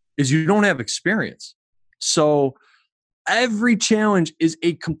is you don't have experience. So every challenge is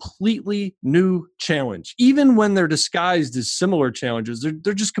a completely new challenge. Even when they're disguised as similar challenges,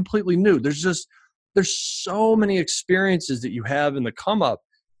 they're just completely new. There's so many experiences that you have in the come up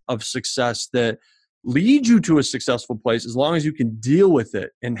of success that lead you to a successful place, as long as you can deal with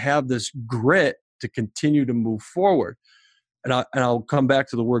it and have this grit to continue to move forward. And I'll come back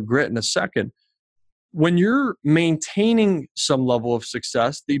to the word grit in a second. When you're maintaining some level of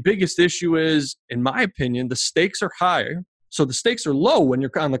success, the biggest issue is, in my opinion, the stakes are higher. So the stakes are low when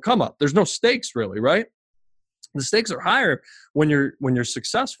you're on the come up. There's no stakes really, right? The stakes are higher when you're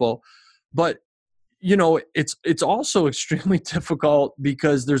successful, but it's also extremely difficult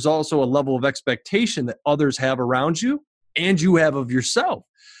because there's also a level of expectation that others have around you and you have of yourself.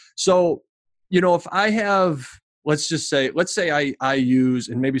 So, if I have, let's say I use,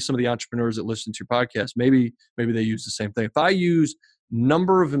 and maybe some of the entrepreneurs that listen to your podcast, maybe they use the same thing. If I use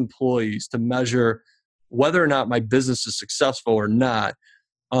number of employees to measure whether or not my business is successful or not,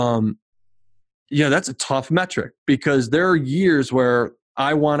 that's a tough metric, because there are years where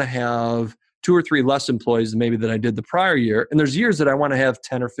I want to have 2 or 3 less employees maybe than I did the prior year. And there's years that I want to have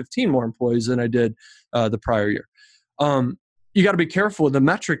 10 or 15 more employees than I did the prior year. You got to be careful with the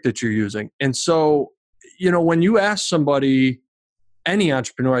metric that you're using. And so, when you ask somebody, any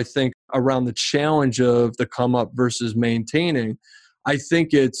entrepreneur, I think, around the challenge of the come up versus maintaining, I think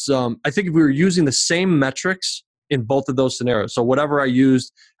if we were using the same metrics in both of those scenarios, so whatever I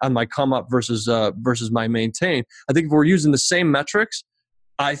used on my come up versus my maintain, I think if we're using the same metrics,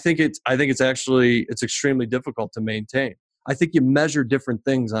 I think it's extremely difficult to maintain. I think you measure different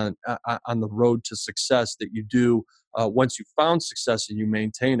things on the road to success that you do once you found success and you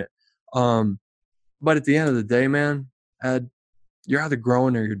maintain it. But at the end of the day, man, Ed, you're either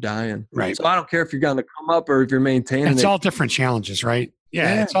growing or you're dying. Right. So I don't care if you're going to come up or if you're maintaining it's it. all different challenges, right?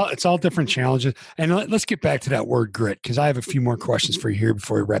 Yeah. It's all different challenges. And let's get back to that word grit, because I have a few more questions for you here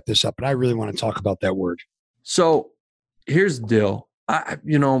before we wrap this up. But I really want to talk about that word. So here's the deal.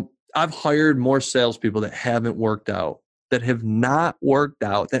 I've hired more salespeople that haven't worked out, that have not worked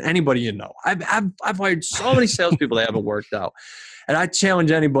out, than anybody you know. I've hired so many salespeople that haven't worked out, and I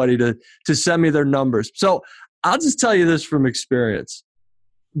challenge anybody to send me their numbers. So I'll just tell you this from experience.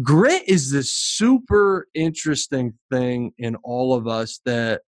 Grit is this super interesting thing in all of us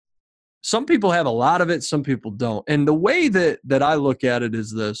that some people have a lot of it, some people don't. And the way that I look at it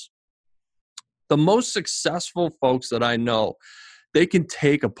is this: the most successful folks that I know, they can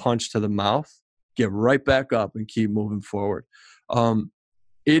take a punch to the mouth get right back up and keep moving forward.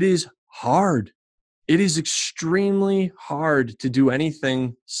 It is hard. It is extremely hard to do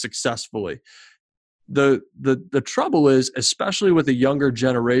anything successfully. The trouble is, especially with the younger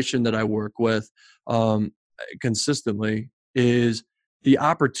generation that I work with consistently, is the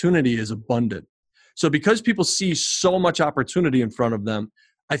opportunity is abundant. So because people see so much opportunity in front of them,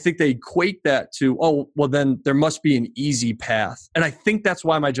 I think they equate that to, oh, well, then there must be an easy path. And I think that's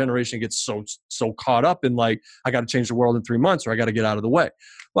why my generation gets so caught up in like, I got to change the world in 3 months, or I got to get out of the way.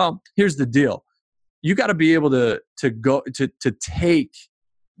 Well, here's the deal. You got to be able to take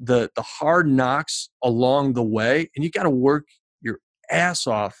the hard knocks along the way, and you got to work your ass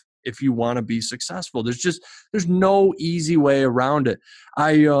off if you want to be successful. There's no easy way around it.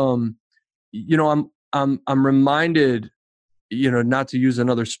 I'm reminded, not to use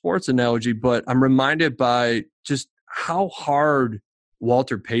another sports analogy, but I'm reminded by just how hard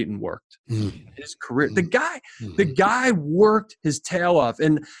Walter Payton worked his career. The guy worked his tail off.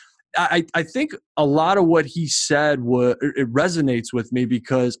 And I think a lot of what he said it resonates with me,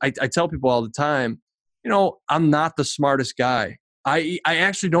 because I tell people all the time, I'm not the smartest guy. I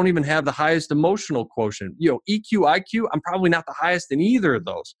actually don't even have the highest emotional quotient. EQ, IQ, I'm probably not the highest in either of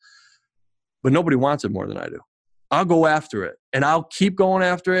those. But nobody wants it more than I do. I'll go after it, and I'll keep going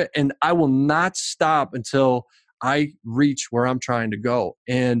after it, and I will not stop until I reach where I'm trying to go.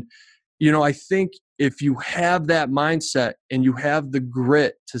 And, I think if you have that mindset and you have the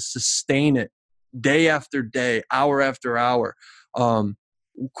grit to sustain it day after day, hour after hour,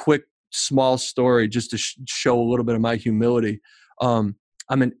 quick, small story just to show a little bit of my humility. I'm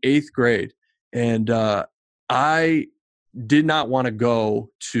in 8th grade, and I did not want to go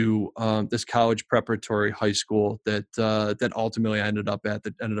to this college preparatory high school that ultimately I ended up at,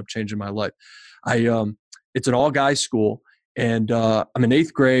 that ended up changing my life. It's an all-guys school, and I'm in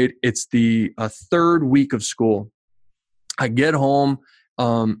 8th grade. It's the 3rd week of school. I get home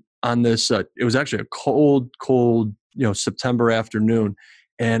on this. It was actually a cold, September afternoon,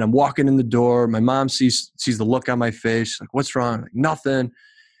 and I'm walking in the door. My mom sees the look on my face. She's like, "What's wrong?" I'm like, "Nothing."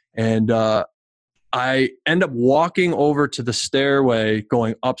 And I end up walking over to the stairway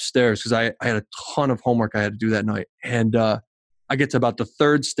going upstairs, because I had a ton of homework I had to do that night. And I get to about the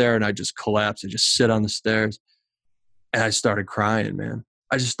 3rd stair, and I just collapse. I just sit on the stairs, and I started crying, man.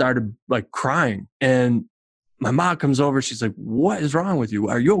 I just started like crying. And my mom comes over. She's like, "What is wrong with you?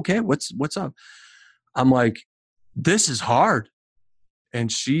 Are you okay? What's up?" I'm like, "This is hard."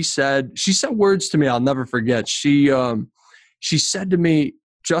 And she said words to me I'll never forget. She said to me,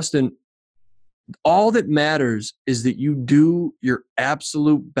 "Justin, all that matters is that you do your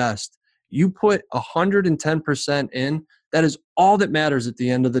absolute best. You put 110% in. That is all that matters at the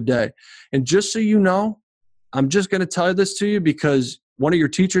end of the day. And just so you know, I'm just going to tell this to you because one of your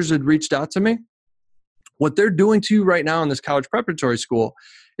teachers had reached out to me. What they're doing to you right now in this college preparatory school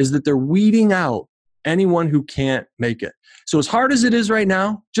is that they're weeding out anyone who can't make it. So as hard as it is right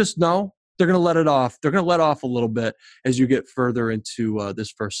now, just know they're going to let it off. They're going to let off a little bit as you get further into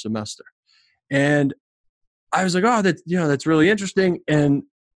this first semester." And I was like, "Oh, that's really interesting." And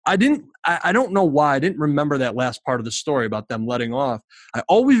I don't know why I didn't remember that last part of the story about them letting off. I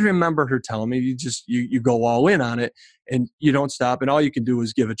always remember her telling me, you go all in on it and you don't stop, and all you can do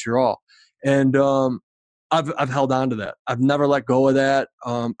is give it your all. And I've held on to that. I've never let go of that.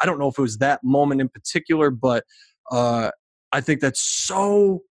 I don't know if it was that moment in particular, but I think that's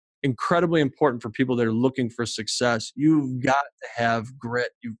so incredibly important for people that are looking for success. You've got to have grit.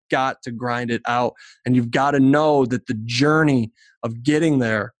 You've got to grind it out. And you've got to know that the journey of getting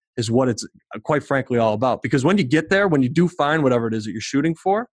there is what it's quite frankly all about. Because when you get there, when you do find whatever it is that you're shooting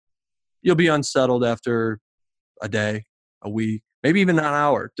for, you'll be unsettled after a day, a week, maybe even an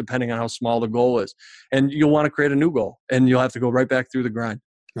hour, depending on how small the goal is. And you'll want to create a new goal, and you'll have to go right back through the grind.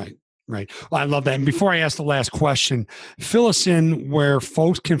 Right. Right. Well, I love that. And before I ask the last question, fill us in where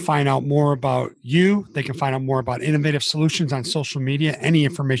folks can find out more about you. They can find out more about Innovative Solutions on social media, any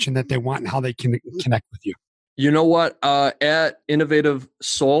information that they want, and how they can connect with you. You know what? At Innovative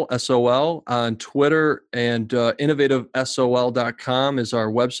Soul, SOL, on Twitter, and innovativesol.com is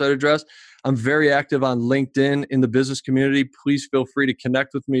our website address. I'm very active on LinkedIn in the business community. Please feel free to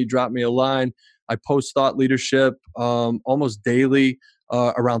connect with me, drop me a line. I post thought leadership almost daily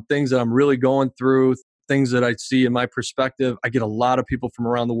around things that I'm really going through, things that I see in my perspective. I get a lot of people from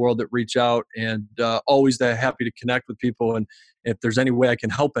around the world that reach out, and always happy to connect with people. And if there's any way I can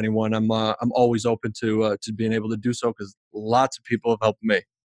help anyone, I'm always open to being able to do so, because lots of people have helped me.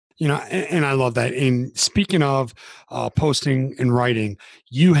 And I love that. And speaking of posting and writing,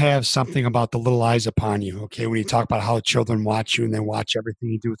 you have something about the little eyes upon you. Okay. When you talk about how children watch you and they watch everything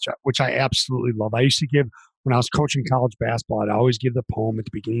you do, which I absolutely love. I used to give, when I was coaching college basketball, I'd always give the poem at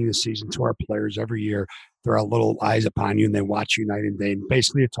the beginning of the season to our players every year. There are little eyes upon you and they watch you night and day. And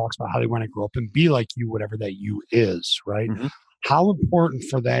basically it talks about how they want to grow up and be like you, whatever that you is, right? Mm-hmm. How important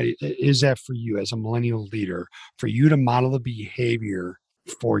for that is that for you as a millennial leader, for you to model the behavior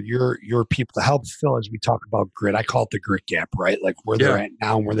for your people to help fill, as we talk about grit? I call it the grit gap, right? Like where they're at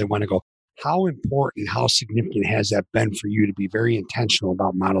now and where they want to go. How important, how significant has that been for you to be very intentional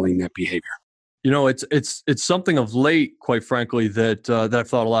about modeling that behavior? It's something of late, quite frankly, that I've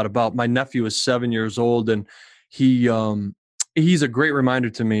thought a lot about. My nephew is 7 years old, and he's a great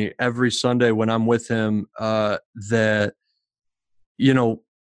reminder to me every Sunday when I'm with him that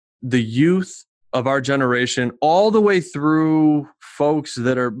the youth of our generation, all the way through folks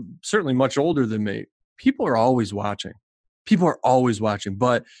that are certainly much older than me, people are always watching. People are always watching,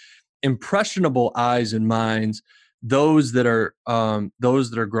 but impressionable eyes and minds, those that are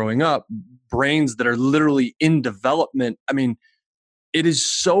growing up, brains that are literally in development. I mean, it is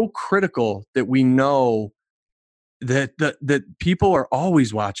so critical that we know that people are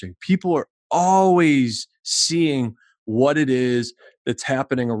always watching. People are always seeing what it is that's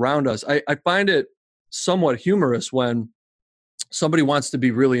happening around us. I find it somewhat humorous when somebody wants to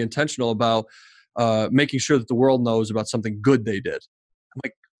be really intentional about making sure that the world knows about something good they did. I'm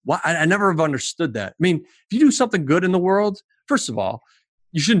like, why? I never have understood that. I mean, if you do something good in the world, first of all,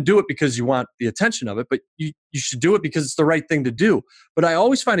 you shouldn't do it because you want the attention of it, but you should do it because it's the right thing to do. But I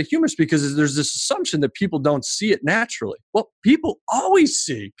always find it humorous because there's this assumption that people don't see it naturally. Well, people always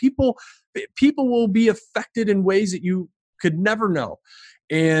see. People will be affected in ways that you could never know.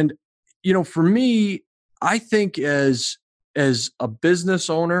 And for me, I think as a business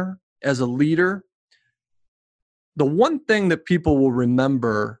owner, as a leader, the one thing that people will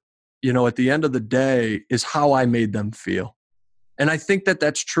remember, at the end of the day, is how I made them feel. And I think that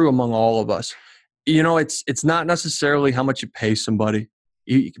that's true among all of us. It's not necessarily how much you pay somebody.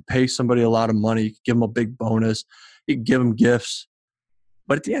 You can pay somebody a lot of money. You can give them a big bonus. You can give them gifts.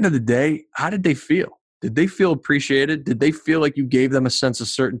 But at the end of the day, how did they feel? Did they feel appreciated? Did they feel like you gave them a sense of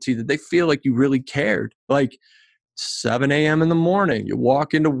certainty? Did they feel like you really cared? Like 7 a.m. in the morning, you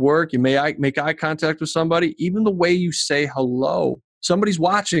walk into work, you may make eye contact with somebody, even the way you say hello. Somebody's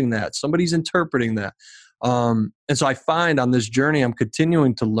watching that. Somebody's interpreting that. And so I find on this journey, I'm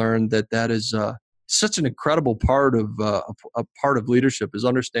continuing to learn that is such an incredible part of a part of leadership, is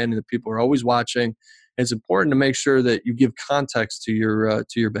understanding that people are always watching. And it's important to make sure that you give context to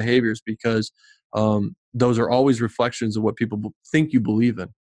your behaviors, because those are always reflections of what people think you believe in.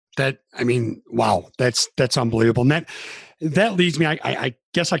 Wow, that's unbelievable. And that leads me. I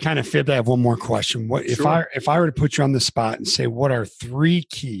guess I kind of fibbed. I have one more question. What Sure. if I were to put you on the spot and say, what are 3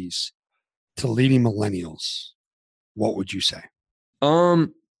 keys to leading millennials? What would you say?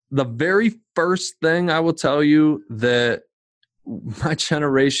 The very first thing I will tell you that my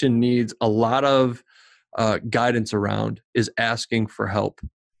generation needs a lot of guidance around is asking for help.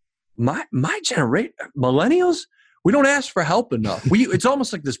 My generation, millennials, we don't ask for help enough. It's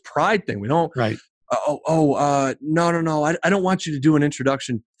almost like this pride thing. We don't. Right. No. I don't want you to do an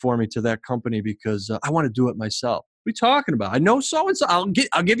introduction for me to that company because I want to do it myself. What are you talking about? I know so and so. I'll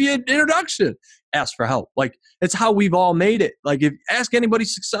give you an introduction. Ask for help. Like, it's how we've all made it. Like, if ask anybody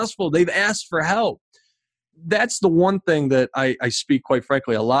successful, they've asked for help. That's the one thing that I speak, quite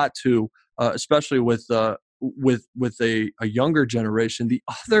frankly, a lot to, especially with a younger generation.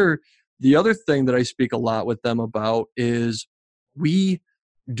 The other thing that I speak a lot with them about is we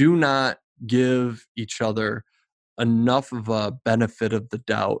do not give each other enough of a benefit of the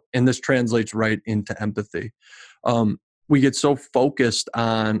doubt. And this translates right into empathy. We get so focused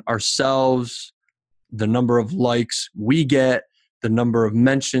on ourselves, the number of likes we get, the number of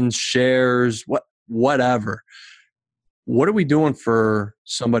mentions, shares, whatever. What are we doing for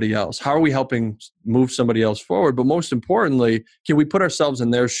somebody else? How are we helping move somebody else forward? But most importantly, can we put ourselves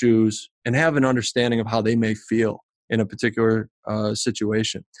in their shoes and have an understanding of how they may feel in a particular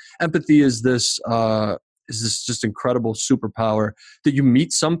situation? Empathy is this just incredible superpower that you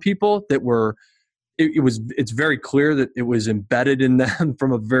meet some people that were. It's very clear that it was embedded in them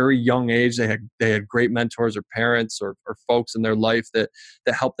from a very young age. They had great mentors or parents or folks in their life that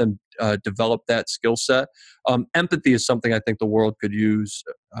helped them develop that skill set. Empathy is something I think the world could use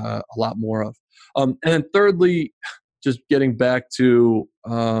a lot more of. And then thirdly, just getting back to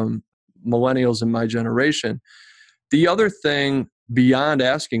millennials in my generation, the other thing beyond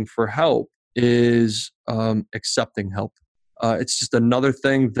asking for help is accepting help. It's just another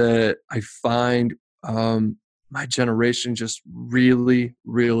thing that I find my generation just really,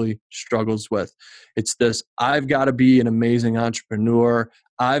 really struggles with. It's this, I've got to be an amazing entrepreneur.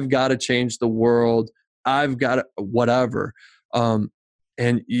 I've got to change the world. I've got to whatever.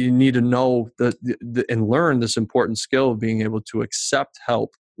 And you need to know and learn this important skill of being able to accept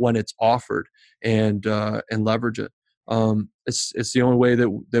help when it's offered and leverage it. It's the only way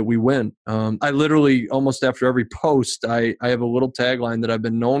that we win. I literally, almost after every post, I have a little tagline that I've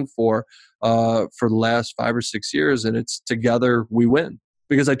been known for the last 5 or 6 years, and it's "Together we win,"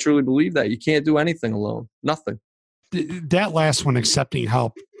 because I truly believe that you can't do anything alone. Nothing. That last one, accepting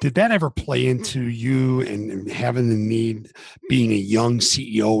help, did that ever play into you and having the need, being a young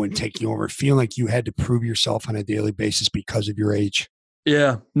CEO and taking over, feeling like you had to prove yourself on a daily basis because of your age?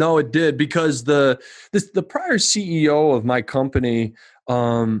 Yeah, no, it did, because the prior CEO of my company,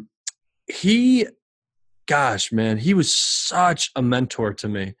 he was such a mentor to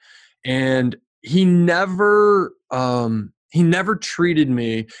me, and he never treated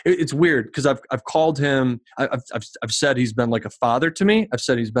me. It's weird because I've called him. I've said he's been like a father to me. I've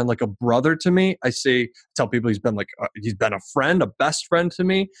said he's been like a brother to me. Tell people he's been a friend, a best friend to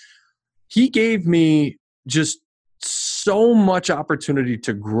me. He gave me just so much opportunity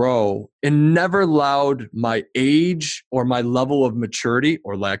to grow and never allowed my age or my level of maturity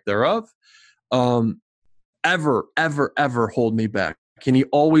or lack thereof ever hold me back. And he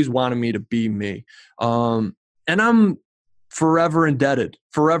always wanted me to be me. And I'm forever indebted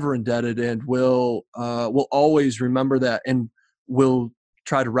and will always remember that, and will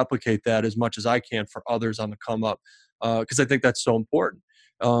try to replicate that as much as I can for others on the come up. Because I think that's so important.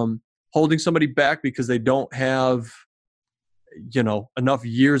 Holding somebody back because they don't have, enough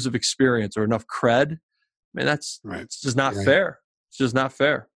years of experience or enough cred, man, that's right. It's just not fair. It's just not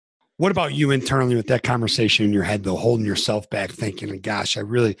fair. What about you internally with that conversation in your head, though, holding yourself back, thinking, gosh, I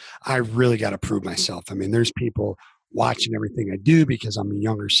really got to prove myself. I mean, there's people watching everything I do because I'm a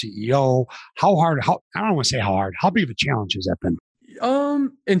younger CEO. I don't want to say how hard, how big of a challenge has that been?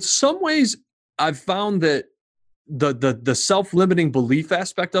 In some ways, I've found that the self-limiting belief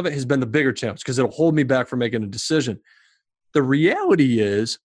aspect of it has been the bigger challenge, because it'll hold me back from making a decision. The reality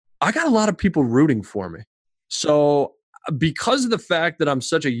is I got a lot of people rooting for me. So because of the fact that I'm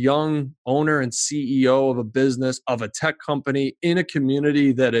such a young owner and CEO of a business, of a tech company in a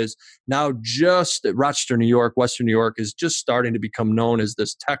community that is now just Rochester, New York, Western New York is just starting to become known as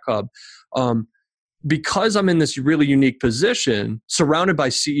this tech hub. Because I'm in this really unique position, surrounded by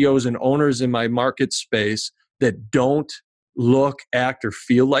CEOs and owners in my market space that don't look, act, or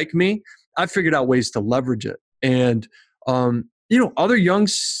feel like me, I figured out ways to leverage it. And, other young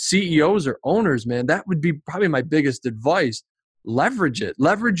CEOs or owners, man, that would be probably my biggest advice. Leverage it.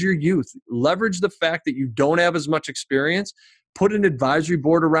 Leverage your youth. Leverage the fact that you don't have as much experience. Put an advisory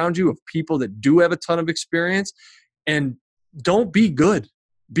board around you of people that do have a ton of experience, and don't be good.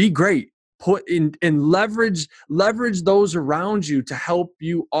 Be great. Put in and leverage those around you to help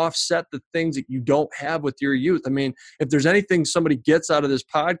you offset the things that you don't have with your youth. I mean, if there's anything somebody gets out of this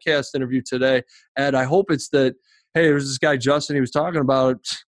podcast interview today, Ed, I hope it's that, hey, there's this guy, Justin, he was talking about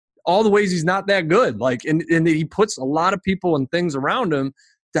all the ways he's not that good. And he puts a lot of people and things around him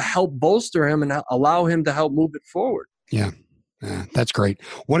to help bolster him and allow him to help move it forward. Yeah. That's great.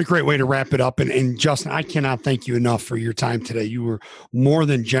 What a great way to wrap it up. And Justin, I cannot thank you enough for your time today. You were more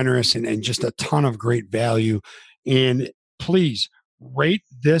than generous and just a ton of great value. And please rate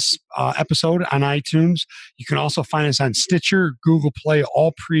this episode on iTunes. You can also find us on Stitcher, Google Play,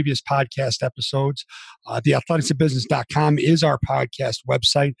 all previous podcast episodes. TheAthleticsOfBusiness.com is our podcast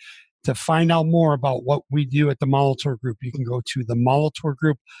website. To find out more about what we do at the Molitor Group, you can go to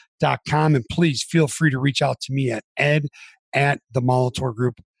themolitorgroup.com, and please feel free to reach out to me at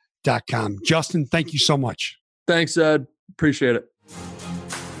ed@themolitorgroup.com. Justin, thank you so much. Thanks, Ed. Appreciate it.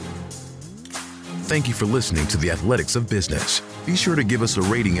 Thank you for listening to The Athletics of Business. Be sure to give us a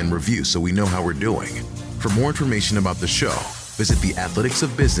rating and review so we know how we're doing. For more information about the show, visit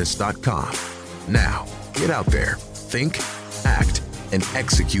theathleticsofbusiness.com. Now, get out there, think, act, and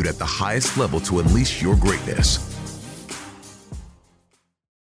execute at the highest level to unleash your greatness.